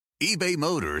eBay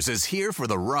Motors is here for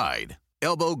the ride.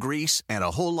 Elbow grease and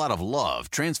a whole lot of love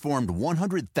transformed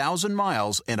 100,000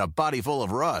 miles and a body full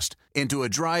of rust into a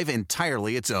drive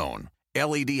entirely its own.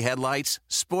 LED headlights,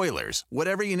 spoilers,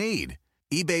 whatever you need.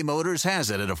 eBay Motors has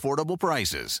it at affordable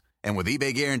prices. And with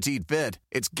eBay Guaranteed Fit,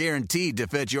 it's guaranteed to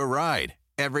fit your ride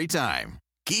every time.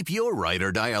 Keep your ride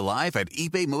or die alive at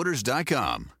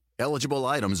ebaymotors.com. Eligible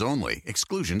items only.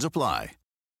 Exclusions apply.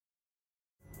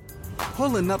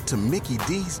 Pulling up to Mickey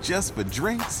D's just for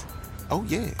drinks? Oh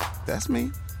yeah, that's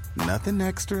me. Nothing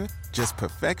extra, just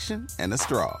perfection and a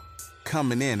straw.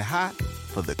 Coming in hot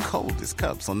for the coldest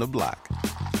cups on the block.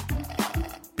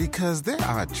 Because there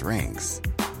are drinks.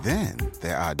 Then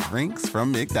there are drinks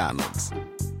from McDonald's.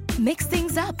 Mix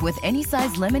things up with any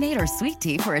size lemonade or sweet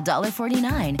tea for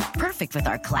 $1.49. Perfect with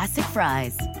our classic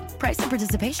fries. Price and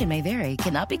participation may vary.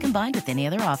 Cannot be combined with any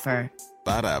other offer.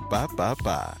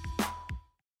 Ba-da-ba-ba-ba.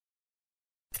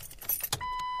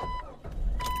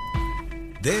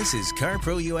 This is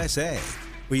CarPro USA,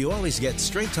 where you always get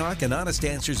straight talk and honest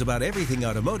answers about everything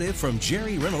automotive from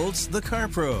Jerry Reynolds, the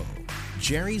CarPro.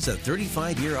 Jerry's a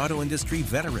 35-year auto industry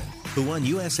veteran who won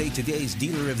USA Today's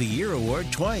Dealer of the Year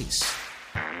award twice.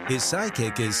 His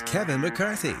sidekick is Kevin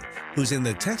McCarthy, who's in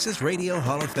the Texas Radio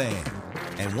Hall of Fame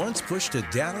and once pushed a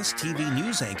Dallas TV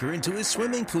news anchor into his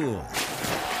swimming pool.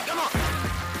 Come on.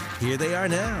 Here they are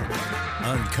now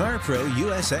on CarPro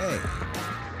USA.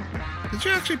 Did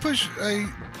you actually push a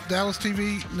Dallas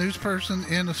TV news person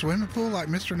in a swimming pool like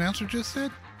Mr. Announcer just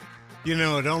said? You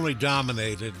know, it only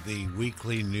dominated the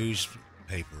weekly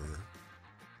newspaper,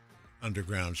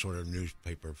 underground sort of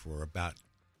newspaper, for about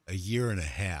a year and a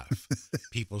half.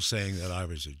 People saying that I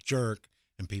was a jerk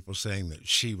and people saying that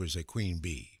she was a queen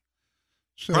bee.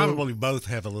 So, probably both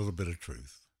have a little bit of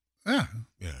truth. Yeah.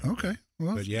 Yeah. Okay.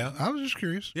 Well, but yeah, I was just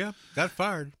curious. Yeah, got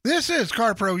fired. This is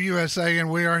CarPro USA, and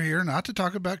we are here not to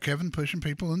talk about Kevin pushing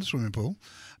people in the swimming pool,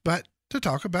 but to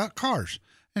talk about cars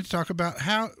and to talk about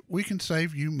how we can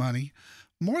save you money.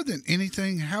 More than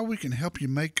anything, how we can help you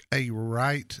make a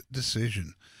right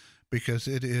decision, because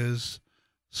it is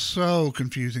so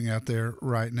confusing out there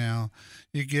right now.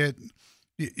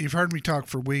 You've heard me talk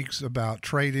for weeks about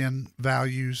trade-in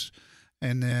values,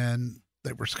 and then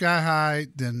they were sky high.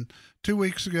 Then 2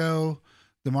 weeks ago,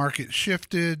 the market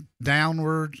shifted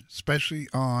downward, especially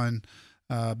on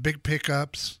big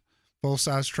pickups,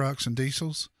 full-size trucks, and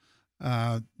diesels.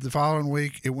 The following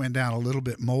week, it went down a little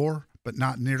bit more, but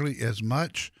not nearly as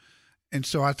much. And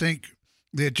so I think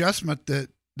the adjustment that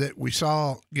we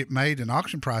saw get made in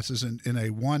auction prices in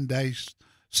a one-day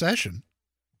session,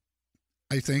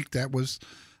 I think that was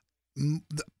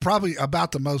probably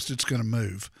about the most it's going to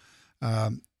move.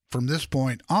 From this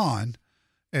point on,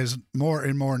 as more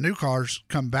and more new cars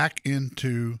come back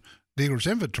into dealers'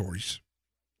 inventories,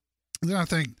 then I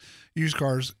think used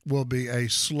cars will be a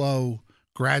slow,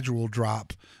 gradual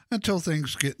drop until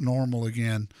things get normal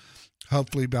again,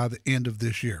 hopefully by the end of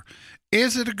this year.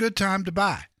 Is it a good time to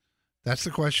buy? That's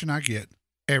the question I get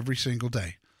every single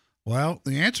day. Well,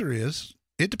 the answer is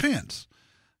it depends.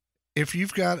 If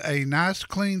you've got a nice,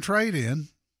 clean trade-in,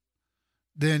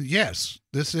 then yes,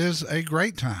 this is a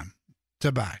great time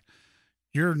to buy.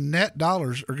 Your net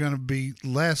dollars are going to be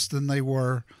less than they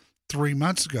were 3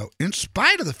 months ago, in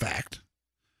spite of the fact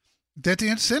that the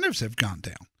incentives have gone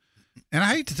down. And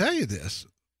I hate to tell you this,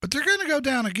 but they're going to go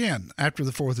down again after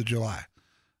the 4th of July.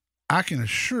 I can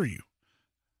assure you.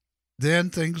 Then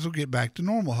things will get back to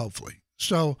normal, hopefully.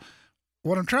 So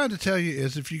what I'm trying to tell you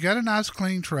is, if you got a nice,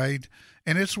 clean trade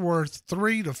and it's worth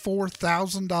 $3,000 to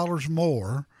 $4,000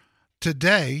 more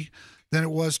today than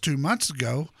it was 2 months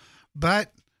ago,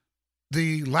 but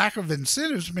the lack of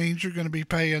incentives means you're going to be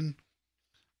paying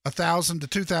 $1,000 to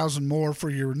 $2,000 more for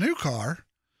your new car,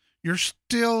 you're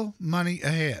still money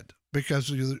ahead because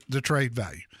of the trade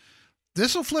value.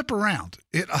 This will flip around.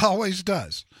 It always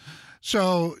does.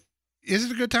 So is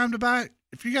it a good time to buy it?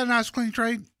 If you got a nice, clean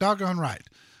trade, doggone right.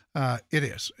 It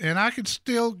is. And I can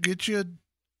still get you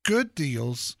good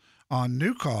deals on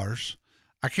new cars.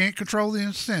 I can't control the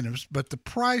incentives, but the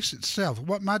price itself,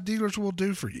 what my dealers will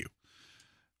do for you,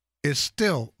 is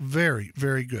still very,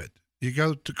 very good. You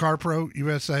go to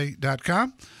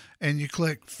carprousa.com and you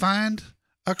click Find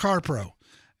a CarPro,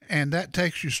 and that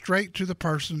takes you straight to the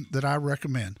person that I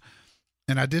recommend.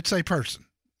 And I did say person,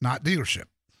 not dealership.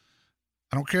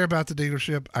 I don't care about the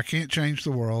dealership. I can't change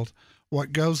the world.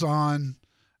 What goes on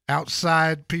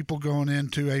outside people going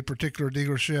into a particular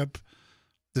dealership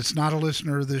that's not a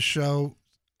listener of this show,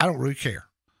 I don't really care.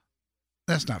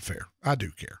 That's not fair. I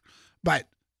do care. But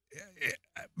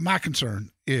my concern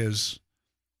is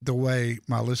the way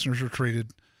my listeners are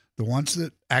treated, the ones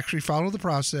that actually follow the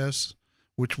process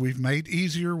which we've made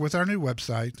easier with our new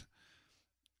website.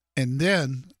 And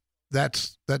then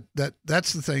that's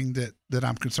the thing that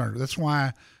I'm concerned with. That's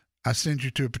why I send you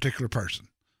to a particular person,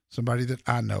 somebody that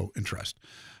I know and trust.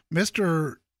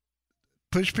 Mr.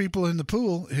 Push People in the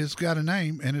Pool has got a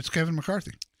name, and it's Kevin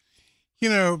McCarthy. You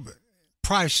know,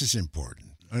 price is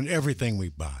important on everything we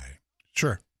buy.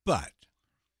 Sure. But,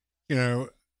 you know,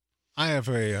 I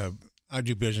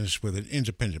do business with an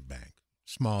independent bank.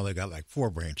 Small, they got like 4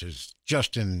 branches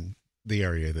just in the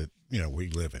area that, you know, we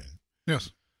live in.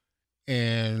 Yes.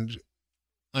 And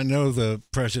I know the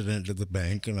president of the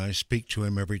bank, and I speak to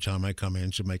him every time I come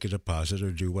in to make a deposit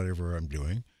or do whatever I'm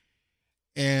doing.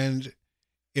 And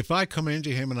if I come into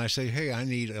him and I say, hey, I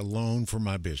need a loan for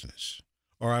my business,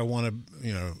 or I want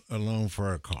a loan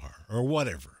for a car or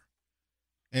whatever.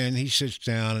 And he sits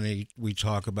down and we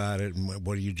talk about it and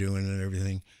what are you doing and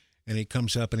everything. And he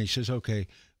comes up and he says, okay,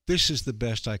 this is the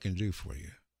best I can do for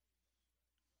you.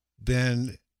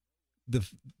 Then the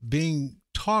being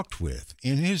talked with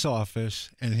in his office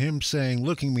and him saying,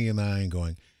 looking me in the eye and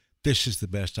going, this is the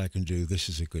best I can do. This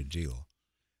is a good deal.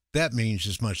 That means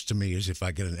as much to me as if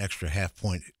I get an extra half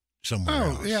point somewhere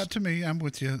else. Oh, yeah, to me, I'm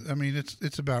with you. I mean,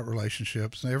 it's about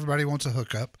relationships. Everybody wants a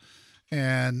hookup.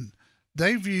 And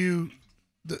they view,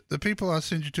 the people I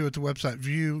send you to at the website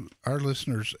view our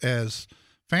listeners as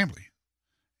family.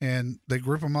 And they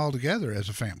group them all together as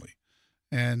a family.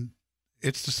 And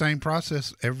it's the same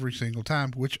process every single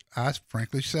time, which I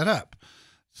frankly set up.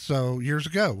 So years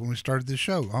ago when we started this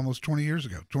show, almost 20 years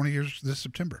ago, 20 years this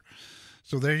September.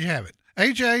 So there you have it.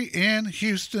 AJ in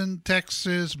Houston,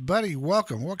 Texas. Buddy,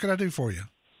 welcome. What can I do for you?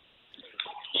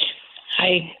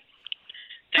 Hi.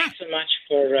 Thanks so much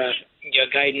for your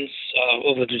guidance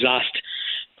over the last,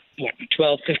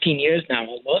 12, 15 years now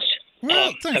almost.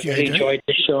 Well, thank you, I've really AJ. enjoyed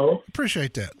the show.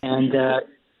 Appreciate that. And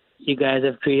you guys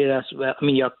have treated us well. I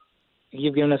mean,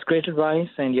 you've given us great advice,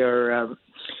 and your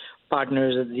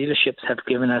partners at the dealerships have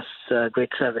given us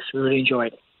great service. We really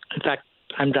enjoyed it. In fact,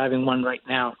 I'm driving one right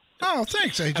now. Oh,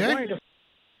 thanks, AJ.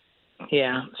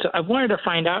 So I wanted to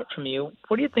find out from you,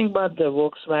 what do you think about the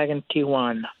Volkswagen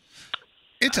Tiguan?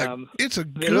 It's a We're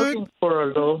good. looking for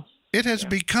a low. It has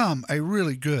become a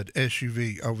really good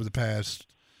SUV over the past,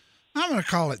 I'm going to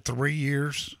call it 3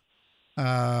 years.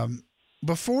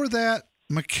 Before that,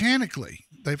 mechanically,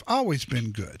 they've always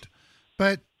been good.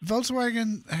 But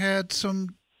Volkswagen had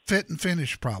some fit and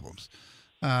finish problems.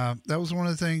 That was one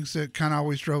of the things that kind of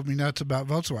always drove me nuts about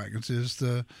Volkswagens is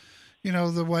the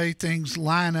way things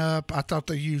line up. I thought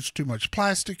they used too much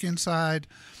plastic inside.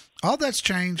 All that's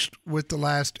changed with the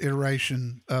last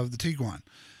iteration of the Tiguan.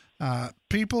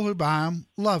 People who buy them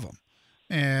love them.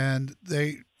 And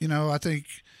they, I think,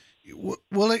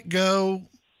 will it go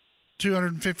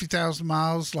 250,000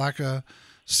 miles like a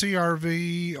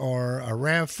CRV or a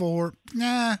RAV4?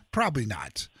 Nah, probably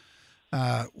not.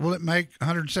 Will it make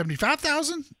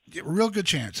 175,000? Real good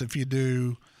chance if you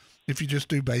just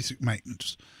do basic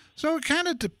maintenance. So it kind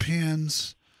of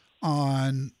depends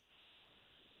on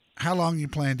how long you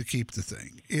plan to keep the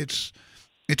thing. It's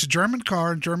a German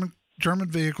car, and German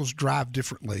vehicles drive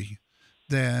differently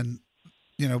than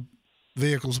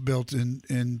vehicles built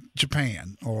in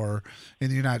Japan or in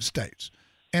the United States.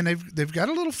 And they've got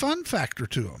a little fun factor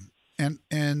to them.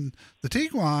 And the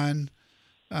Tiguan,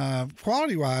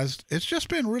 quality-wise, it's just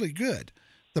been really good.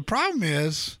 The problem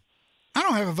is I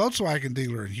don't have a Volkswagen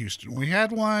dealer in Houston. We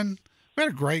had a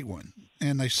great one,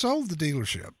 and they sold the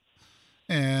dealership.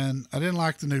 And I didn't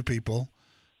like the new people,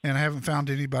 and I haven't found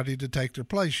anybody to take their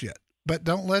place yet. But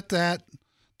don't let that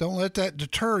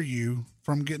deter you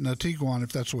from getting a Tiguan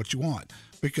if that's what you want,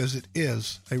 because it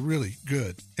is a really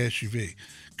good SUV.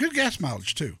 Good gas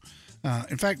mileage, too.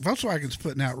 In fact, Volkswagen's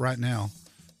putting out right now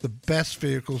the best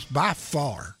vehicles by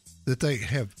far that they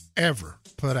have ever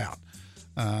put out.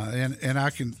 And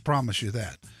I can promise you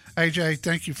that. AJ,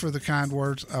 thank you for the kind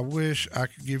words. I wish I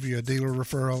could give you a dealer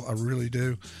referral. I really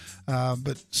do.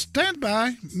 But stand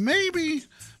by. Maybe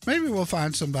we'll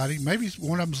find somebody. Maybe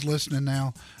one of them's listening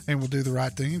now and will do the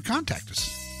right thing and contact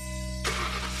us.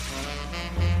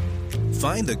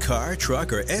 Find the car,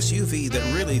 truck, or SUV that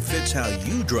really fits how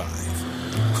you drive.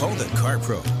 Call the Car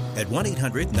Pro at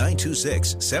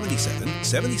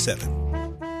 1-800-926-7777.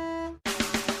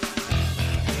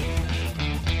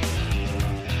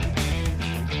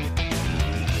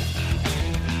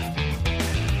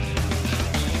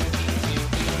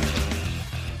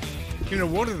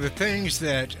 One of the things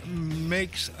that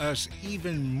makes us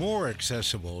even more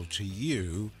accessible to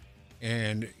you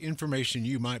and information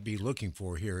you might be looking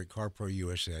for here at CarPro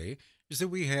USA is that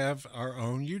we have our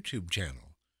own YouTube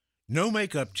channel. No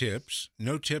makeup tips,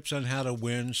 no tips on how to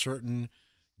win certain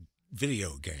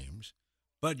video games,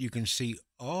 But you can see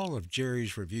all of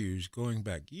Jerry's reviews going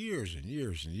back years and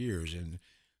years and years in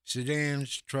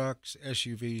sedans, trucks,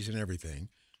 SUVs, and everything.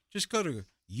 Just go to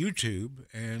YouTube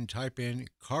and type in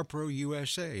CarPro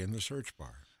USA in the search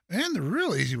bar. And the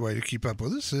real easy way to keep up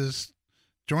with us is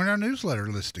join our newsletter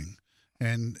listing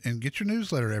and get your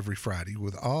newsletter every Friday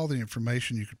with all the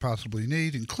information you could possibly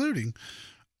need, including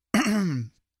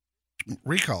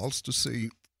recalls to see,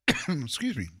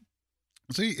 see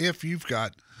if you've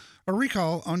got a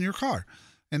recall on your car.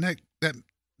 And the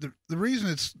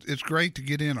reason it's great to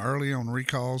get in early on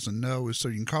recalls and know is so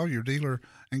you can call your dealer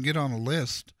and get on a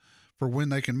list for when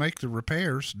they can make the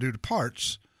repairs due to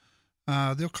parts.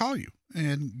 They'll call you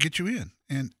and get you in.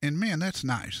 And man, that's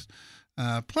nice.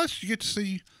 Plus, you get to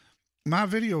see my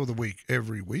video of the week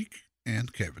every week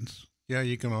and Kevin's. Yeah,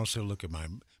 you can also look at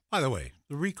mine. By the way,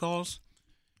 the recalls,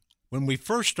 when we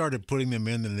first started putting them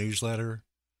in the newsletter,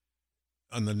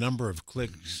 on the number of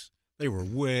clicks, they were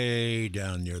way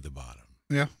down near the bottom.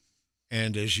 Yeah.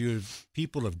 And as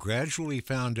people have gradually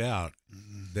found out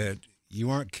that you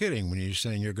aren't kidding when you're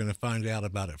saying you're going to find out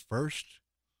about it first,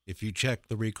 if you check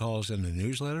the recalls in the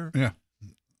newsletter, yeah,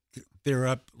 they're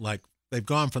up like they've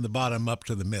gone from the bottom up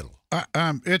to the middle.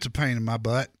 It's a pain in my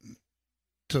butt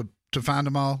to find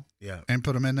them all, yeah, and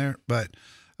put them in there. But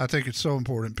I think it's so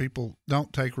important. People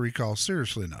don't take recalls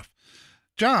seriously enough.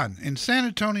 John in San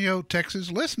Antonio,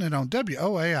 Texas, listening on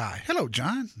WOAI. Hello,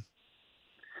 John.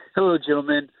 Hello,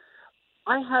 gentlemen.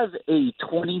 I have a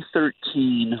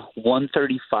 2013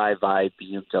 135i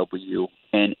BMW,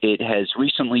 and it has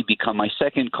recently become my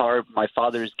second car. My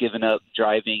father has given up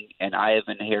driving, and I have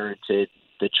inherited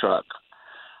the truck.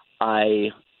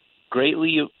 I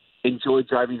greatly enjoy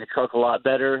driving the truck a lot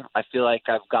better. I feel like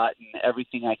I've gotten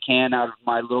everything I can out of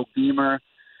my little Beamer.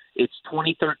 It's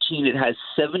 2013. It has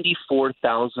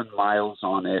 74,000 miles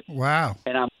on it. Wow.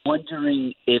 And I'm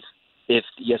wondering if yes,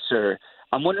 sir.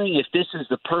 I'm wondering if this is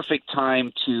the perfect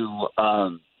time to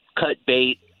cut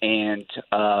bait and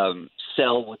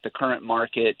sell with the current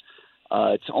market.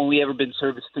 It's only ever been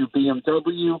serviced through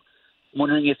BMW. I'm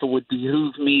wondering if it would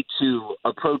behoove me to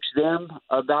approach them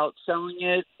about selling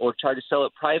it or try to sell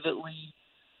it privately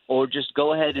or just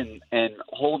go ahead and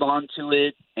hold on to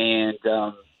it and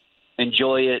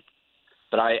enjoy it.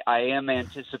 But I am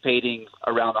anticipating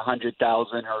around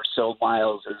 100,000 or so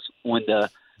miles is when the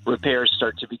repairs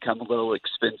start to become a little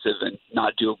expensive and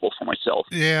not doable for myself.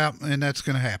 Yeah, and that's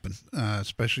going to happen,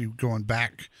 especially going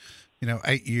back,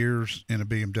 8 years in a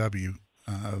BMW.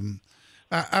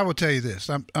 I will tell you this.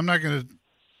 I'm not going to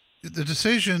 – the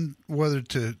decision whether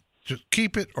to just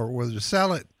keep it or whether to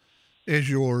sell it is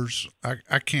yours.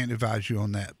 I can't advise you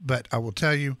on that. But I will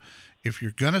tell you, if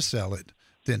you're going to sell it,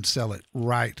 then sell it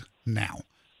right now.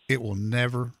 It will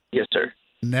never – yes, sir.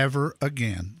 Never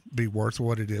again be worth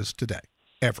what it is today.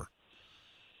 Ever.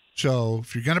 So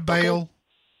if you're going to bail,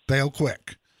 bail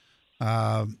quick.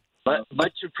 But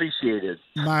much appreciated.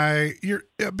 Your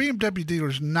BMW dealer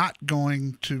is not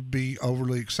going to be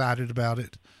overly excited about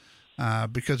it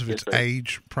because of its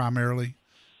age primarily.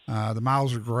 The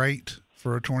miles are great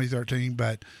for a 2013,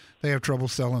 but they have trouble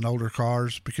selling older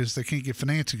cars because they can't get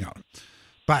financing on it.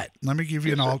 But let me give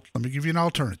you an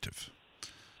alternative.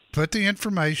 Put the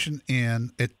information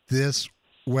in at this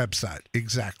website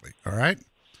exactly. All right.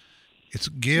 It's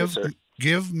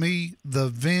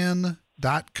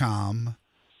givemethevin.com,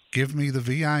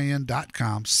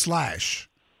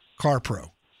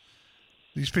 givemethevin.com/CarPro.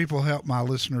 These people help my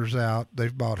listeners out.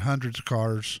 They've bought hundreds of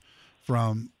cars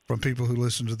from people who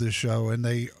listen to this show, and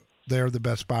they're the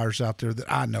best buyers out there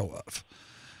that I know of.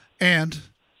 And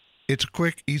it's a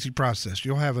quick, easy process.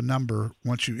 You'll have a number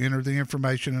once you enter the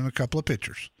information and a couple of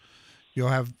pictures. You'll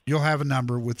have a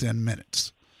number within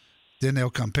minutes. Then they'll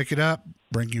come pick it up,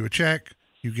 bring you a check.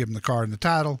 You give them the car and the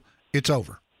title. It's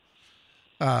over.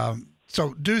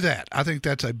 So do that. I think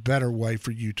that's a better way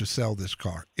for you to sell this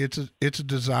car. It's a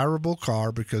desirable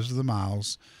car because of the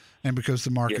miles and because the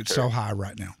market's so high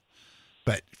right now.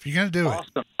 But if you're going to do it.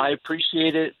 Awesome. I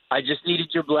appreciate it. I just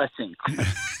needed your blessing.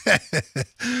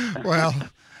 Well,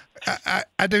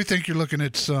 I do think you're looking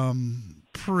at some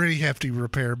pretty hefty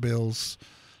repair bills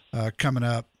coming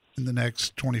up in the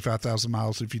next 25,000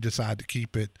 miles if you decide to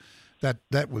keep it.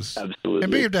 That was absolutely.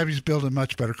 And BMW's building a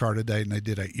much better car today than they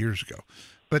did 8 years ago.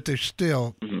 But they're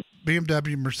still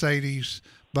BMW, Mercedes,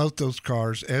 both those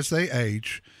cars as they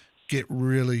age get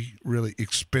really, really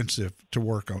expensive to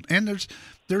work on. And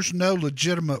there's no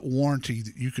legitimate warranty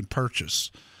that you can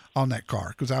purchase on that car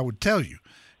because I would tell you,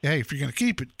 hey, if you're going to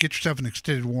keep it, get yourself an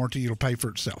extended warranty. It'll pay for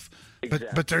itself. Exactly.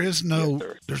 But there is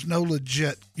there's no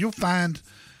legit. You'll find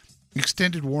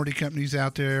extended warranty companies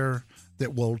out there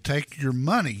that will take your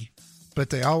money but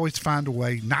they always find a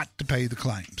way not to pay the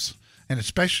claims. And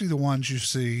especially the ones you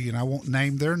see, and I won't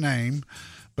name their name,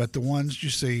 but the ones you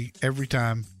see every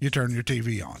time you turn your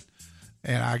TV on.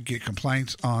 And I get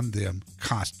complaints on them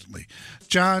constantly.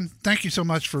 John, thank you so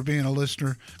much for being a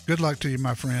listener. Good luck to you,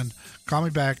 my friend. Call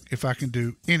me back if I can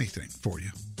do anything for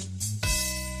you.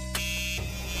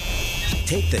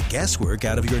 Take the guesswork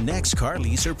out of your next car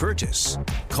lease or purchase.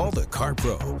 Call the Car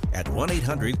Pro at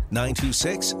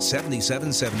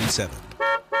 1-800-926-7777.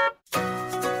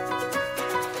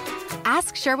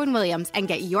 Ask Sherwin-Williams and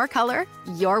get your color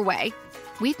your way.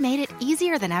 We've made it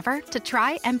easier than ever to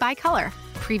try and buy color.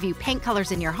 Preview paint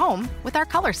colors in your home with our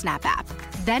Color Snap app.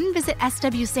 Then visit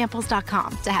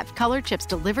swsamples.com to have color chips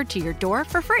delivered to your door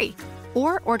for free.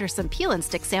 Or order some peel and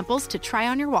stick samples to try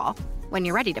on your wall. When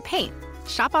you're ready to paint,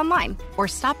 shop online or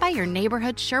stop by your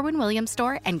neighborhood Sherwin-Williams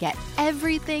store and get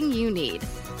everything you need.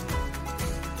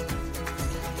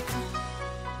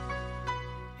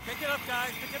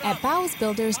 At Bowles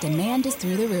Builders, demand is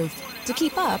through the roof. To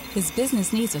keep up, his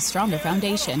business needs a stronger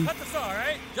foundation. Cut the saw, all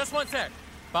right? Just one sec.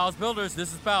 Bowles Builders,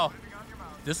 this is Bow.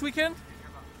 This weekend?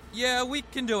 Yeah, we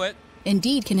can do it.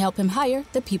 Indeed can help him hire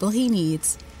the people he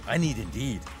needs. I need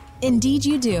Indeed. Indeed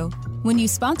you do. When you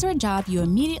sponsor a job, you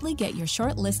immediately get your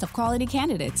short list of quality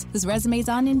candidates whose resumes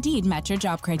on Indeed match your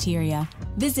job criteria.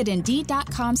 Visit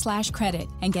Indeed.com/credit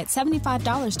and get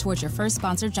 $75 towards your first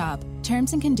sponsored job.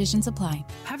 Terms and conditions apply.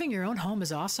 Having your own home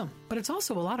is awesome, but it's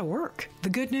also a lot of work. The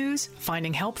good news?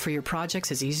 Finding help for your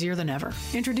projects is easier than ever.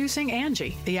 Introducing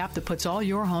Angie, the app that puts all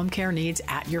your home care needs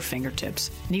at your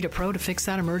fingertips. Need a pro to fix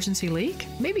that emergency leak?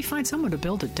 Maybe find someone to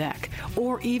build a deck,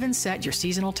 or even set your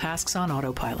seasonal tasks on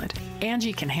autopilot.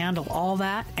 Angie can handle all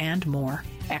that and more.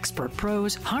 Expert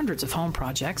pros, hundreds of home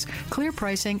projects, clear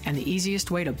pricing, and the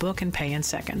easiest way to book and pay in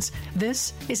seconds.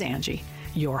 This is Angie,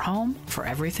 your home for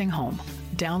everything home.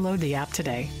 Download the app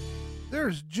today.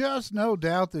 There's just no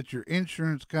doubt that your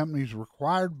insurance company is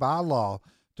required by law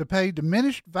to pay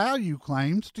diminished value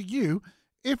claims to you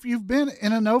if you've been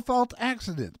in a no-fault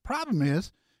accident. The problem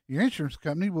is your insurance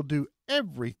company will do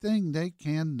everything they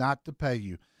can not to pay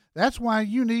you. That's why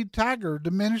you need Tiger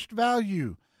Diminished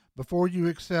Value. Before you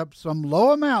accept some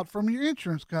low amount from your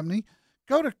insurance company,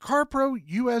 go to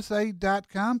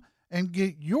carprousa.com and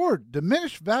get your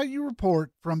diminished value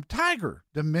report from Tiger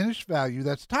Diminished Value.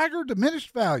 That's Tiger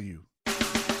Diminished Value.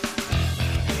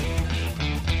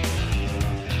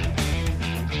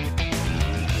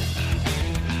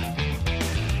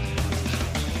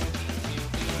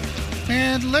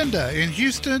 And Linda in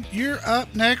Houston, you're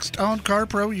up next on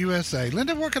CarPro USA.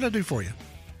 Linda, what can I do for you?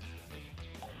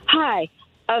 Hi.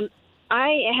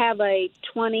 I have a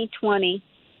 2020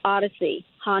 Odyssey,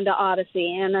 Honda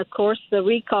Odyssey, and of course the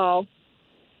recall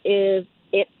is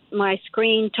my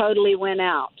screen totally went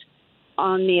out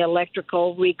on the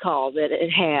electrical recall that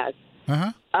it has.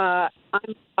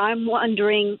 I'm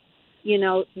wondering,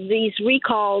 these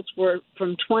recalls were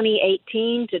from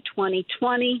 2018 to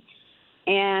 2020,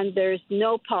 and there's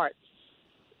no parts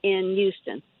in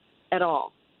Houston at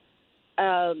all.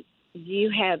 Do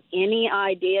you have any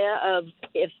idea of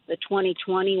if the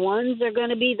 2021s are going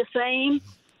to be the same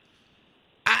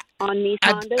on these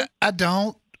Hondas? I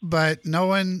don't, but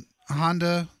knowing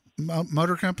Honda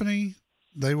Motor Company,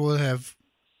 they would have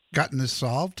gotten this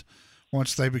solved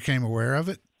once they became aware of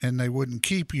it, and they wouldn't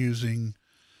keep using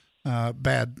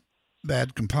bad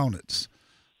components.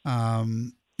 I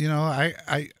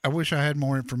wish I had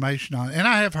more information on it. And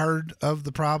I have heard of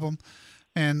the problem,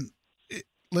 and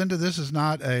Linda, this is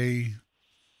not a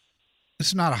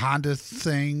Honda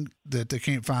thing that they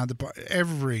can't find the part.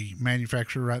 Every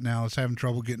manufacturer right now is having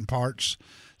trouble getting parts.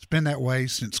 It's been that way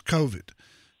since COVID,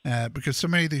 because so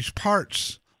many of these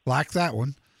parts, like that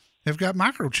one, have got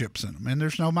microchips in them, and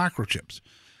there's no microchips.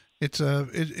 It's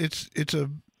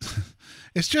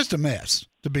just a mess,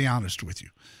 to be honest with you.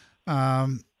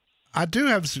 I do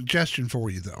have a suggestion for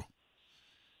you, though.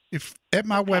 If at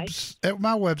my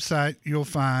website, you'll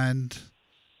find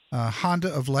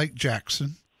Honda of Lake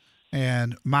Jackson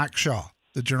and Mike Shaw,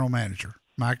 the general manager.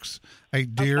 Mike's a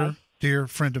dear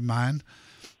friend of mine.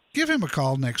 Give him a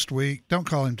call next week. Don't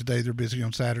call him today. They're busy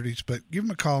on Saturdays, but give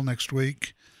him a call next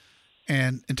week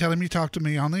and tell him you talked to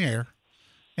me on the air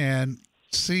and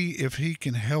see if he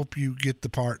can help you get the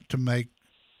part to make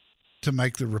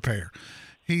the repair.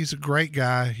 He's a great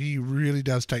guy. He really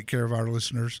does take care of our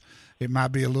listeners. It might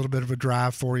be a little bit of a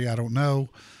drive for you. I don't know,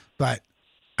 but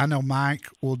I know Mike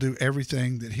will do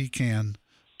everything that he can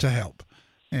to help,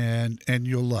 and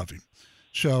you'll love him.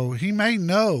 So he may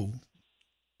know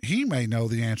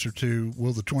the answer to,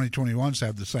 will the 2021s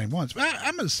have the same ones? But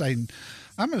I'm going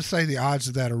to say the odds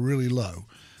of that are really low,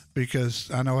 because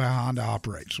I know how Honda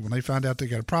operates. When they find out they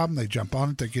got a problem, they jump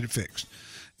on it, they get it fixed.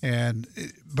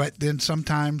 But then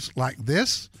sometimes like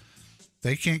this,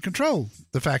 they can't control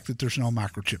the fact that there's no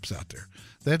microchips out there.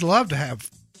 They'd love to have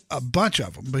a bunch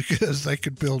of them because they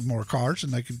could build more cars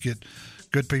and they could get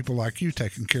good people like you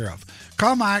taken care of.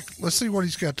 Call Mike. Let's see what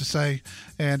he's got to say.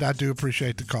 And I do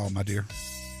appreciate the call, my dear.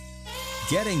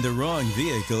 Getting the wrong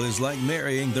vehicle is like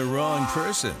marrying the wrong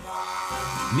person.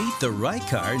 Meet the right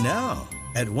car now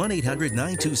at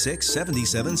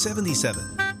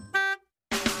 1-800-926-7777.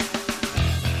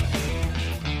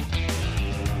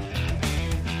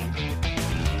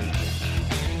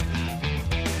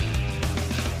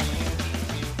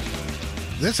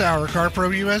 This hour of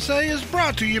CarPro USA is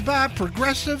brought to you by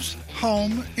Progressive's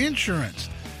Home Insurance.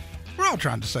 We're all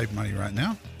trying to save money right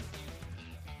now.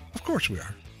 Of course we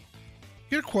are.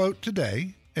 Get a quote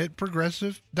today at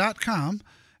Progressive.com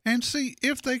and see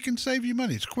if they can save you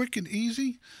money. It's quick and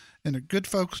easy, and they're good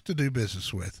folks to do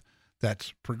business with.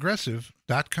 That's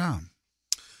Progressive.com.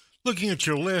 Looking at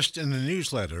your list in the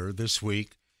newsletter this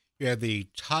week, you have the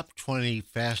top 20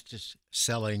 fastest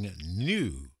selling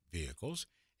new vehicles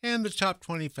and the top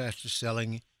 20 fastest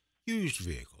selling used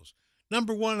vehicles.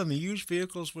 Number one on the used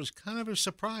vehicles was kind of a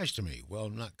surprise to me.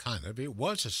 Well, not kind of, it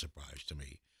was a surprise to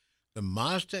me. The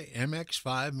Mazda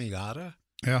MX-5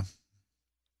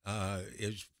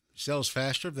 Miata sells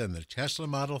faster than the Tesla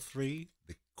Model 3,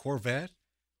 the Corvette,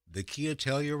 the Kia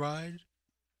Telluride,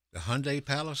 the Hyundai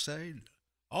Palisade,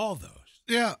 all those.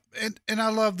 Yeah, and I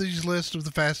love these lists of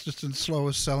the fastest and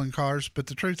slowest selling cars, but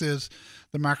the truth is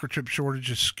the microchip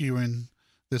shortage is skewing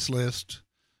this list.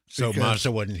 So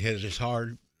Mazda wasn't hit as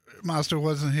hard? Mazda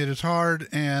wasn't hit as hard,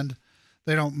 and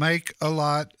they don't make a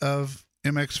lot of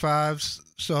MX-5s,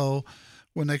 so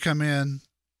when they come in,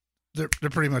 they're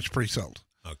pretty much pre-sold.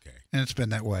 Okay. And it's been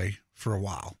that way for a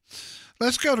while.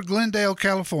 Let's go to Glendale,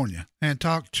 California, and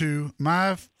talk to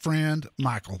my friend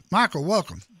Michael. Michael,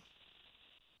 welcome.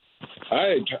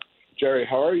 Hi, Jerry.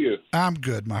 How are you? I'm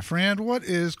good, my friend. What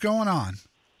is going on?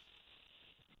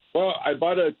 Well, I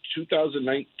bought a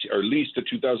 2019, or leased a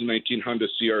 2019 Honda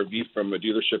CR-V from a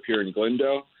dealership here in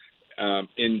Glendale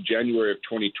in January of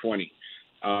 2020.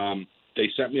 They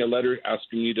sent me a letter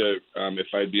asking me to if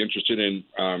I'd be interested in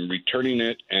returning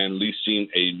it and leasing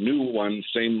a new one,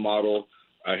 same model.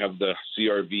 I have the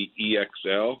CR-V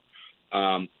EXL.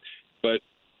 But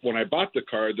when I bought the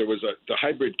car, the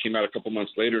hybrid came out a couple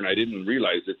months later, and I didn't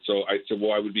realize it. So I said,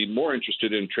 well, I would be more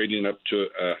interested in trading up to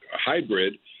a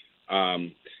hybrid.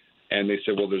 And they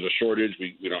said, well, there's a shortage.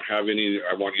 We don't have any.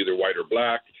 I want either white or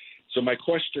black. So my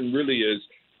question really is,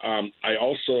 I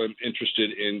also am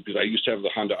interested in, because I used to have the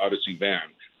Honda Odyssey van.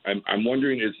 I'm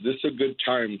wondering, is this a good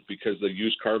time, because the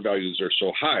used car values are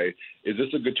so high, is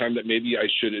this a good time that maybe I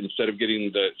should, instead of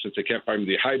getting since I can't find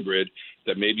the hybrid,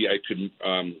 that maybe I could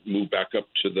move back up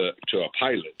to a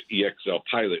Pilot, EXL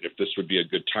Pilot, if this would be a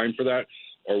good time for that?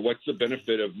 Or what's the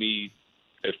benefit of me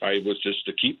if I was just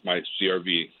to keep my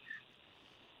CR-V?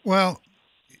 Well,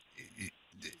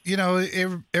 you know,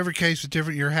 every case is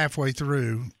different. You're halfway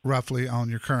through, roughly, on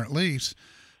your current lease.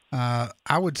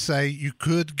 I would say you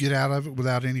could get out of it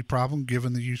without any problem,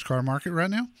 given the used car market right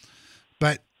now.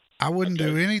 But I wouldn't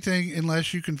do anything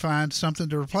unless you can find something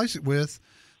to replace it with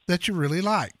that you really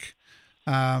like.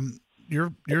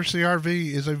 Your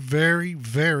CR-V is a very,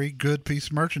 very good piece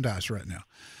of merchandise right now.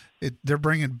 They're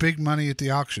bringing big money at the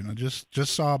auction. I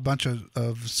just saw a bunch of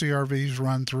CR-Vs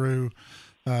run through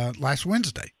last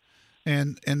Wednesday,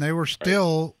 and they were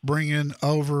still bringing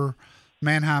over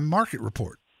Manheim Market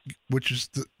Report, which is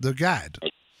the guide.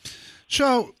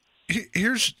 So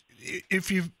here's,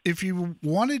 if you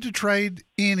wanted to trade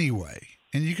anyway,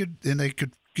 and they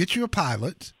could get you a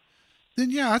Pilot, then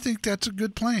yeah, I think that's a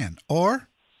good plan. Or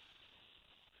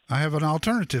I have an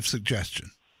alternative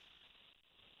suggestion.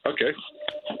 Okay.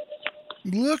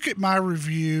 Look at my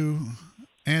review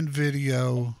and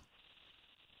video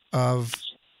of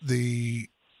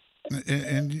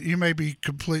and you may be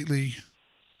completely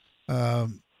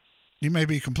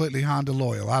Honda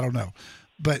loyal. I don't know,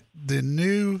 but the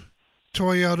new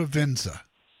Toyota Venza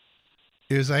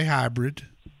is a hybrid.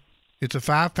 It's a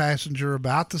 5-passenger,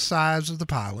 about the size of the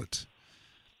Pilot.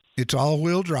 It's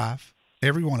all-wheel drive,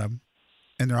 every one of them,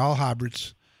 and they're all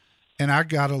hybrids. And I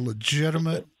got a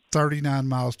legitimate 39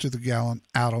 miles to the gallon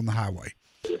out on the highway,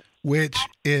 which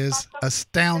is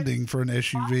astounding for an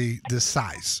SUV this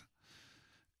size.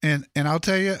 And I'll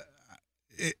tell you,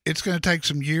 it's going to take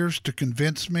some years to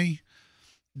convince me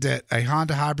that a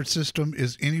Honda hybrid system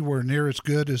is anywhere near as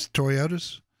good as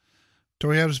Toyota's.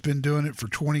 Toyota's been doing it for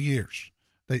 20 years.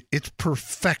 It's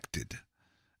perfected,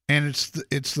 and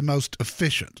it's the most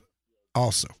efficient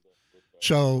also.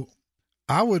 So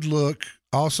I would look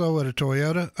also at a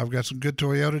Toyota. I've got some good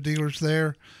Toyota dealers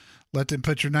there. Let them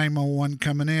put your name on one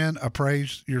coming in,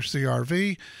 appraise your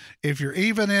CRV. If you're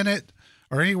even in it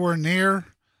or anywhere near,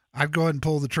 I'd go ahead and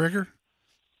pull the trigger.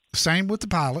 Same with the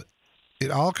Pilot.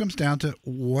 It all comes down to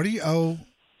what do you owe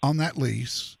on that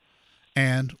lease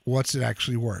and what's it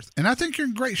actually worth. And I think you're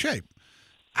in great shape.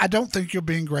 I don't think you'll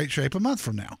be in great shape a month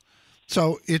from now.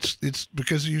 So it's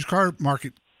because the used car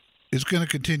market is going to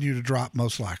continue to drop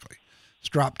most likely. It's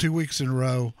dropped 2 weeks in a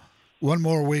row. One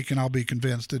more week and I'll be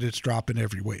convinced that it's dropping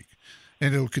every week.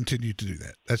 And it'll continue to do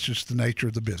that. That's just the nature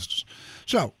of the business.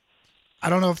 So I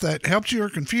don't know if that helped you or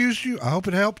confused you. I hope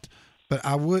it helped, but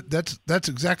that's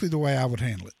exactly the way I would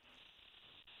handle it.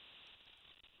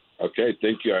 Okay,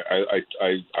 thank you.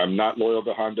 I'm not loyal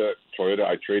to Honda, Toyota.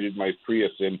 I traded my Prius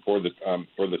in for the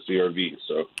CRV.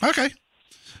 So okay,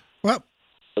 well,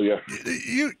 yeah,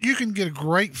 you can get a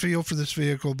great feel for this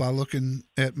vehicle by looking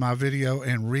at my video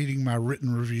and reading my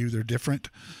written review. They're different.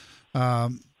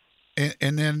 And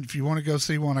then if you want to go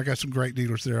see one, I got some great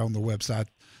dealers there on the website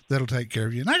that'll take care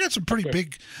of you. And I got some pretty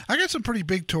big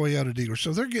Toyota dealers,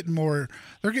 so they're getting more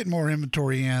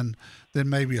inventory in than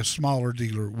maybe a smaller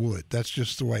dealer would. That's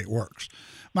just the way it works.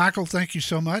 Michael, thank you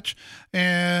so much.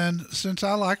 And since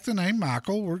I like the name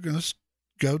Michael, we're going to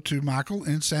go to Michael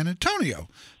in San Antonio,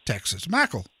 Texas.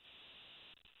 Michael.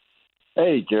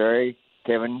 Hey, Jerry,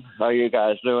 Kevin, how you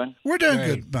guys doing? We're doing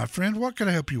good, my friend. What can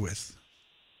I help you with?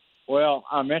 Well,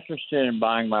 I'm interested in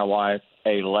buying my wife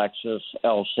a Lexus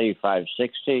LC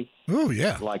 560. Oh,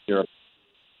 yeah.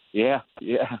 Yeah.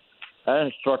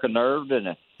 That struck a nerve,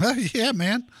 didn't it? Yeah,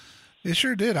 man. It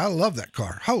sure did. I love that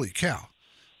car. Holy cow.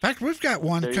 In fact, we've got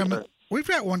one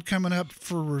coming up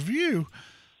for review,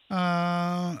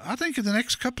 I think in the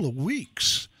next couple of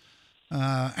weeks.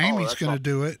 Amy's going to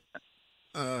do it.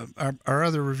 Our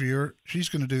other reviewer, she's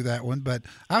going to do that one, but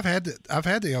I've had the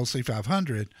LC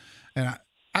 500, and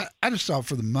I just thought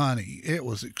for the money, it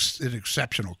was an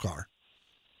exceptional car.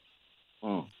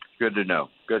 Good to know.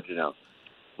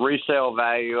 Resale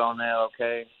value on that,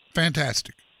 okay?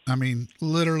 Fantastic. I mean,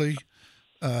 literally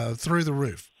through the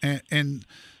roof. And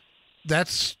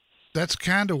that's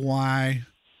kind of why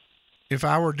if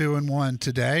I were doing one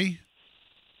today,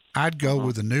 I'd go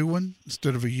with a new one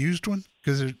instead of a used one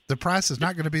because the price is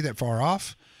not going to be that far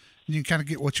off. And you can kind of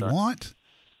get what you want.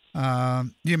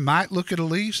 You might look at a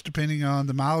lease depending on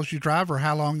the miles you drive or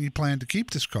how long you plan to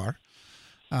keep this car.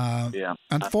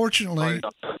 Unfortunately,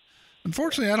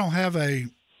 I don't have a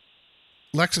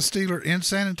Lexus dealer in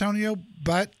San Antonio,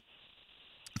 but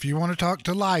if you want to talk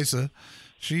to Liza,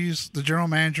 she's the general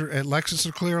manager at Lexus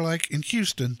of Clear Lake in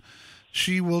Houston.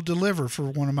 She will deliver for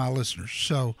one of my listeners.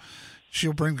 So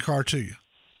she'll bring the car to you.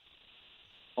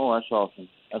 Oh, that's awesome.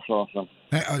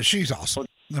 She's awesome.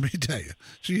 Let me tell you,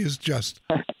 she is she's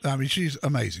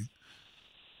amazing.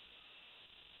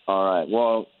 All right.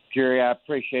 Well, Jerry, I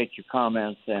appreciate your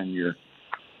comments and your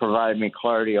providing me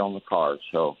clarity on the car.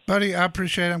 So, buddy, I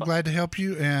appreciate it. I'm glad to help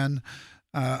you. And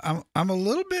I'm a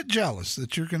little bit jealous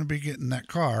that you're going to be getting that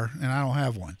car and I don't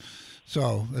have one.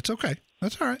 So that's okay.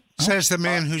 That's all right. Says the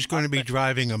man who's going to be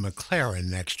driving a McLaren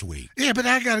next week. Yeah, but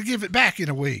I got to give it back in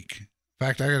a week. In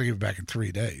fact, I got to give it back in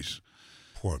 3 days.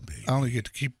 Poor baby. I only get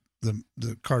to keep the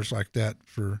cars like that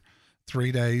for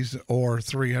 3 days or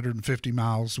 350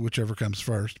 miles, whichever comes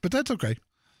first. But that's okay.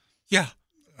 Yeah.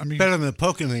 I mean, better than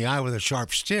poking the eye with a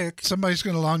sharp stick. Somebody's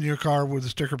going to loan you a car with a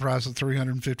sticker price of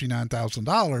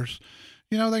 $359,000.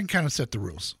 You know, they can kind of set the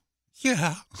rules.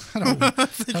 Yeah. I don't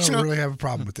really have a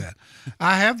problem with that.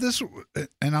 I have this,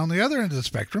 and on the other end of the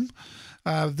spectrum,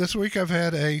 this week I've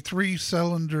had a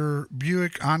 3-cylinder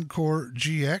Buick Encore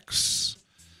GX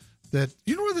that,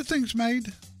 you know where the thing's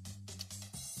made?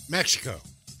 Mexico.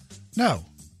 No.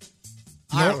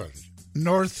 Ireland.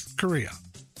 North Korea.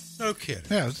 No kidding.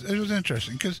 Yeah, it was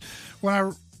interesting because when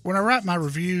I write my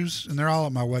reviews, and they're all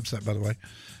on my website, by the way,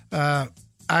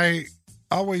 I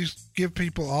always give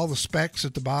people all the specs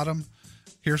at the bottom.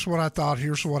 Here's what I thought.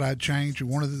 Here's what I'd change. And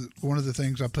one of the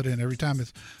things I put in every time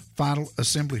is final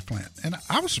assembly plant. And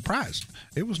I was surprised.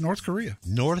 It was North Korea.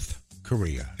 North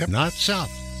Korea, yep. Not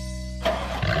South.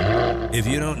 If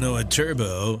you don't know a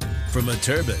turbo from a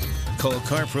turbine, call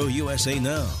CarPro USA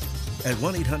now at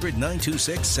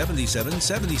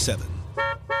 1-800-926-7777.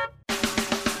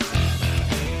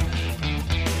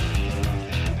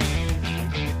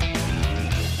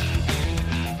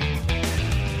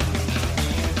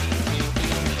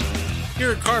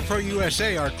 Here at CarPro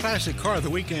USA, our classic car of the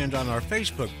weekend on our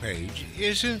Facebook page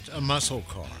isn't a muscle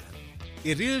car.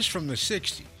 It is from the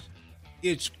 60s.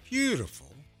 It's beautiful.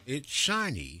 It's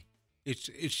shiny. It's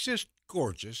just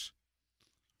gorgeous.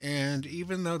 And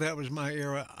even though that was my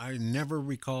era, I never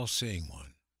recall seeing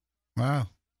one. Wow.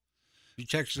 You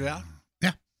checked it out?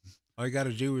 Yeah. All you got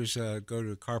to do is go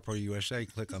to CarPro USA,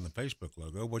 click on the Facebook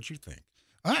logo. What'd you think?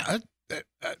 I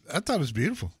thought it was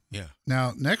beautiful. Yeah.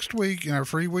 Now, next week in our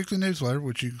free weekly newsletter,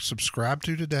 which you subscribe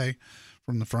to today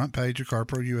from the front page of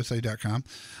CarProUSA.com,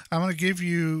 I'm going to give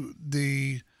you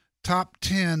the top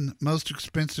 10 most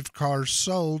expensive cars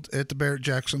sold at the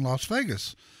Barrett-Jackson Las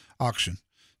Vegas auction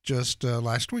just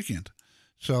last weekend.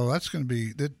 So that's going to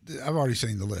be – I've already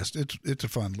seen the list. It's a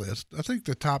fun list. I think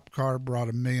the top car brought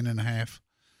 $1.5 million.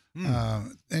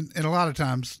 And a lot of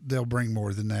times they'll bring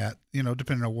more than that,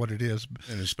 depending on what it is.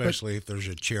 And especially if there's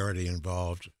a charity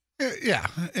involved. Yeah.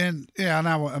 And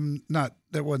I'm not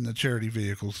 – that wasn't the charity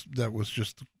vehicles. That was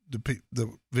just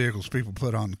the vehicles people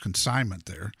put on consignment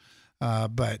there.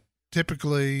 But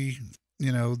typically,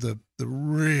 the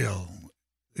real –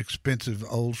 expensive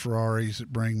old Ferraris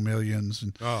that bring millions,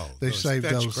 and that's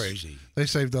crazy. They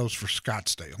save those for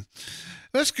Scottsdale.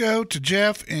 Let's go to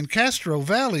Jeff in Castro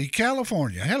Valley,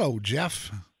 California. Hello,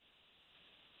 Jeff.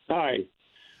 Hi,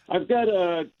 I've got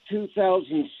a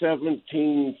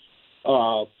 2017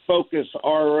 Focus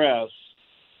RS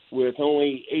with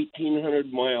only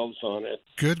 1,800 miles on it.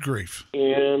 Good grief!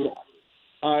 And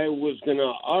I was going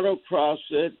to autocross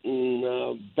it,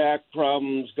 and back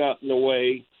problems got in the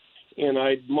way. And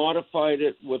I'd modified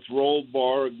it with roll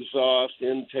bar, exhaust,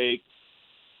 intake,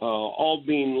 all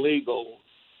being legal.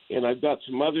 And I've got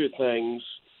some other things.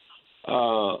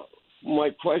 My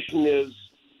question is,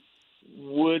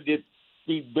 would it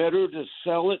be better to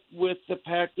sell it with the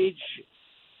package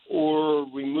or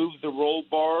remove the roll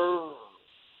bar?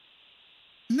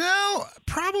 No,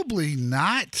 probably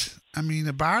not. I mean,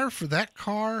 a buyer for that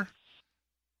car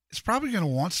is probably going to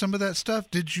want some of that stuff.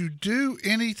 Did you do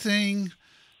anything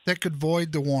that could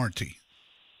void the warranty?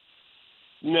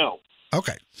 No.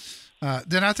 Okay.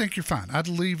 Then I think you're fine. I'd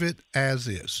leave it as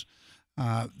is.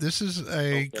 This is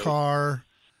a car.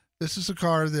 This is a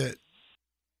car that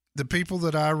the people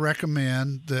that I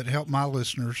recommend that help my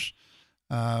listeners,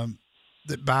 that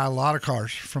buy a lot of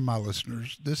cars from my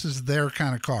listeners, this is their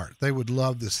kind of car. They would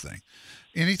love this thing.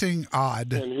 Anything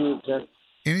odd,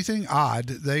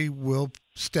 they will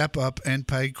step up and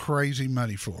pay crazy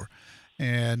money for.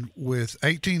 And with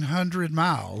 1,800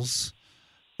 miles,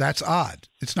 that's odd.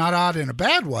 It's not odd in a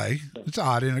bad way. It's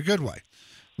odd in a good way.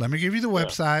 Let me give you the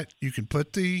website. You can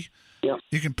put the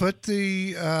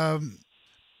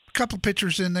couple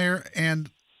pictures in there, and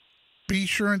be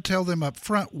sure and tell them up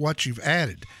front what you've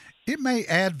added. It may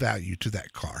add value to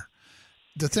that car.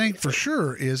 The thing for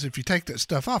sure is if you take that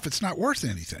stuff off, it's not worth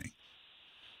anything.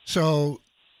 So,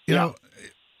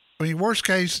 worst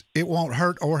case, it won't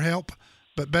hurt or help.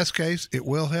 But best case, it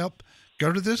will help.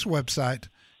 Go to this website,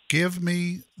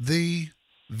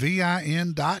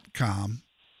 givemethevin.com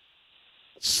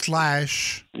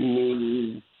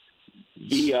 /VIN.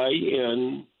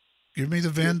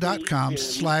 Givemethevin.com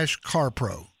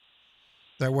 /CarPro.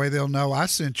 That way they'll know I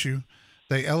sent you.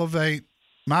 They elevate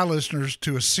my listeners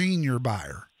to a senior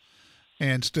buyer.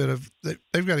 And instead of,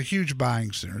 they've got a huge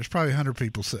buying center. There's probably 100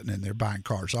 people sitting in there buying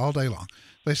cars all day long.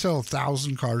 They sell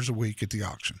 1,000 cars a week at the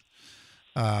auction.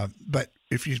 But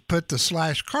if you put the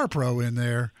 /CarPro in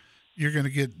there, you're going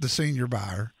to get the senior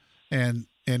buyer, and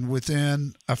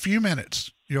within a few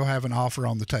minutes, you'll have an offer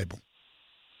on the table.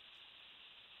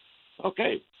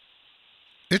 Okay.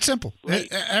 It's simple.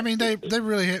 I mean, they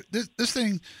really have, this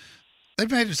thing, they've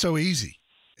made it so easy.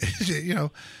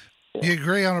 You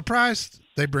agree on a price,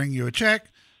 they bring you a check,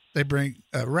 they bring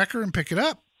a wrecker and pick it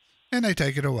up, and they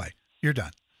take it away. You're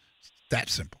done. That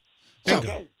simple.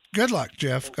 So, good luck,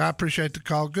 Jeff. I appreciate the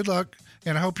call. Good luck,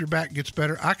 and I hope your back gets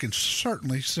better. I can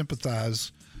certainly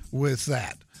sympathize with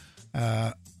that.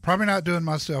 Probably not doing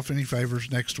myself any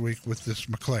favors next week with this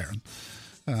McLaren.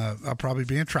 I'll probably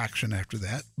be in traction after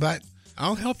that, but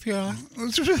I'll help you out.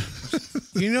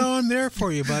 I'm there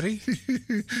for you, buddy.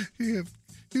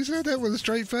 You said that with a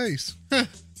straight face.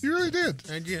 You really did.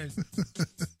 I did.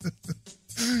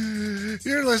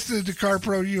 You're listening to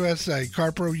CarPro USA,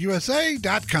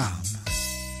 CarProUSA.com.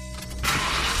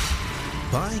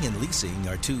 Buying and leasing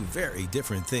are two very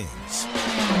different things.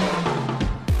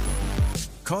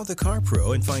 Call the Car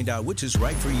Pro and find out which is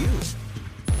right for you.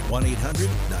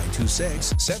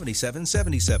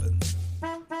 1-800-926-7777.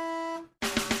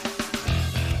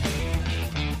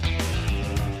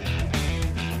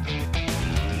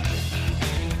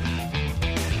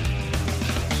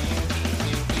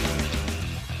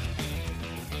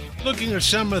 Looking at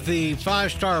some of the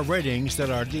 5-star ratings that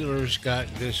our dealers got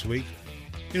this week.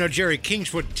 Jerry,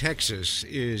 Kingswood, Texas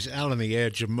is out on the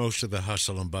edge of most of the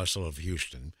hustle and bustle of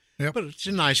Houston. Yep. But it's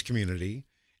a nice community.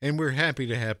 And we're happy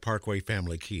to have Parkway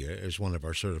Family Kia as one of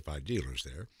our certified dealers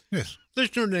there. Yes.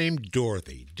 Listener named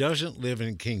Dorothy doesn't live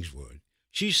in Kingswood.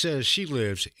 She says she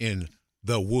lives in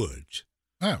the woods.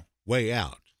 Oh. Way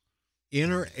out.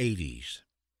 In her 80s.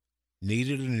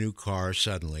 Needed a new car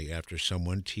suddenly after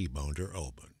someone T-boned her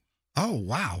open. Oh,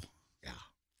 wow. Yeah.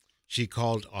 She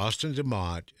called Austin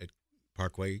DeMott at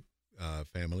Parkway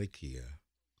Family Kia.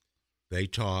 They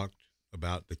talked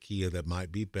about the Kia that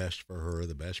might be best for her,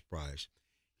 the best price.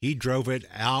 He drove it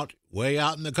out, way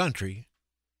out in the country,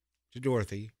 to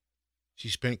Dorothy. She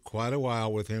spent quite a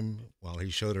while with him while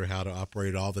he showed her how to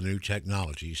operate all the new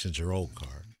technology since her old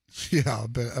car. Yeah,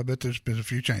 I bet there's been a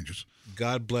few changes.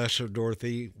 God bless her,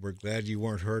 Dorothy. We're glad you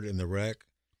weren't hurt in the wreck.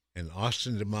 And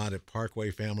Austin DeMott at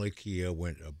Parkway Family Kia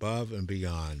went above and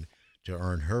beyond to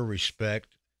earn her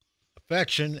respect,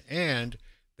 affection, and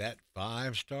that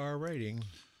 5-star rating.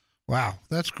 Wow,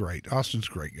 that's great. Austin's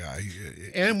a great guy.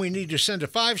 And we need to send a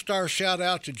 5-star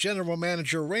shout-out to General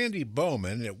Manager Randy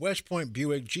Bowman at West Point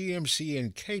Buick GMC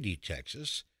in Katy,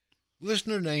 Texas.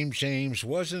 Listener named James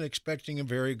wasn't expecting a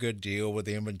very good deal with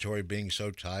the inventory being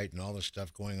so tight and all the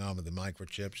stuff going on with the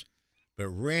microchips, but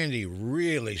Randy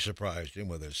really surprised him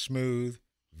with a smooth,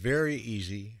 very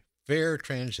easy, fair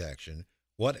transaction.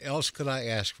 What else could I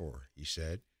ask for, he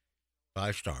said.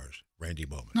 5 stars, Randy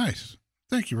Bowman. Nice.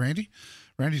 Thank you, Randy.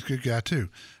 Randy's a good guy, too.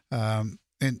 And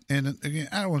again,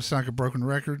 I don't want to sound like a broken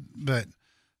record, but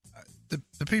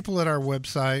the people at our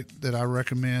website that I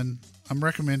recommend, I'm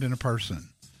recommending a person.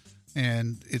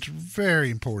 And it's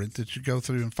very important that you go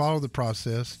through and follow the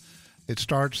process. It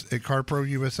starts at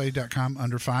carprousa.com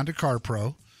under Find a Car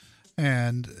Pro.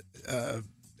 And I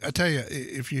tell you,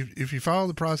 if you follow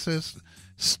the process,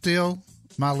 still,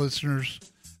 my listeners,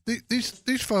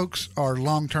 these folks are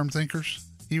long-term thinkers.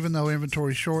 Even though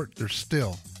inventory is short, they're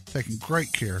still taking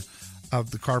great care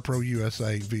of the CarPro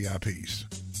USA VIPs.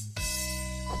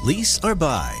 Lease or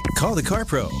buy? Call the Car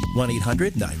Pro,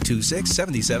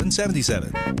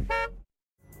 1-800-926-7777.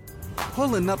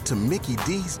 Pulling up to Mickey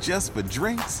D's just for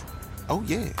drinks? Oh,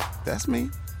 yeah, that's me.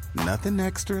 Nothing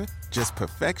extra, just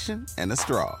perfection and a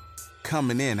straw.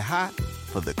 Coming in hot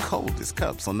for the coldest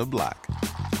cups on the block.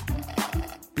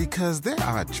 Because there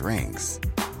are drinks.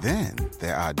 Then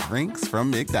there are drinks from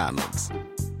McDonald's.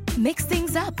 Mix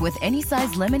things up with any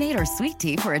size lemonade or sweet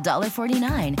tea for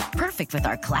 $1.49. Perfect with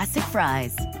our classic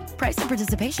fries. Price and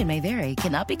participation may vary.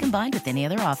 Cannot be combined with any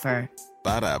other offer.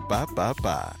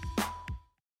 Ba-da-ba-ba-ba.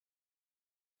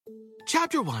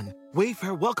 Chapter 1.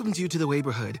 Wayfair welcomes you to the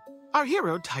neighborhood. Our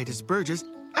hero, Titus Burgess,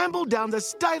 ambled down the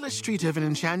stylish street of an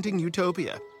enchanting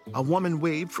utopia. A woman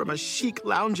waved from a chic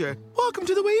lounger. "Welcome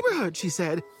to the neighborhood," she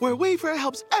said, "where Wayfair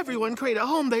helps everyone create a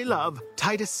home they love."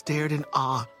 Titus stared in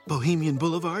awe. Bohemian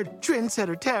Boulevard,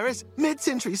 Trendsetter Terrace,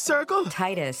 Mid-Century Circle.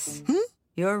 Titus,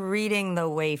 you're reading the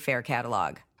Wayfair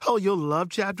catalog. Oh, you'll love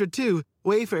Chapter 2.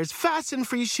 Wayfair's fast and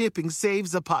free shipping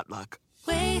saves a potluck.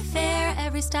 Wayfair,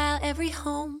 every style, every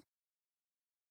home.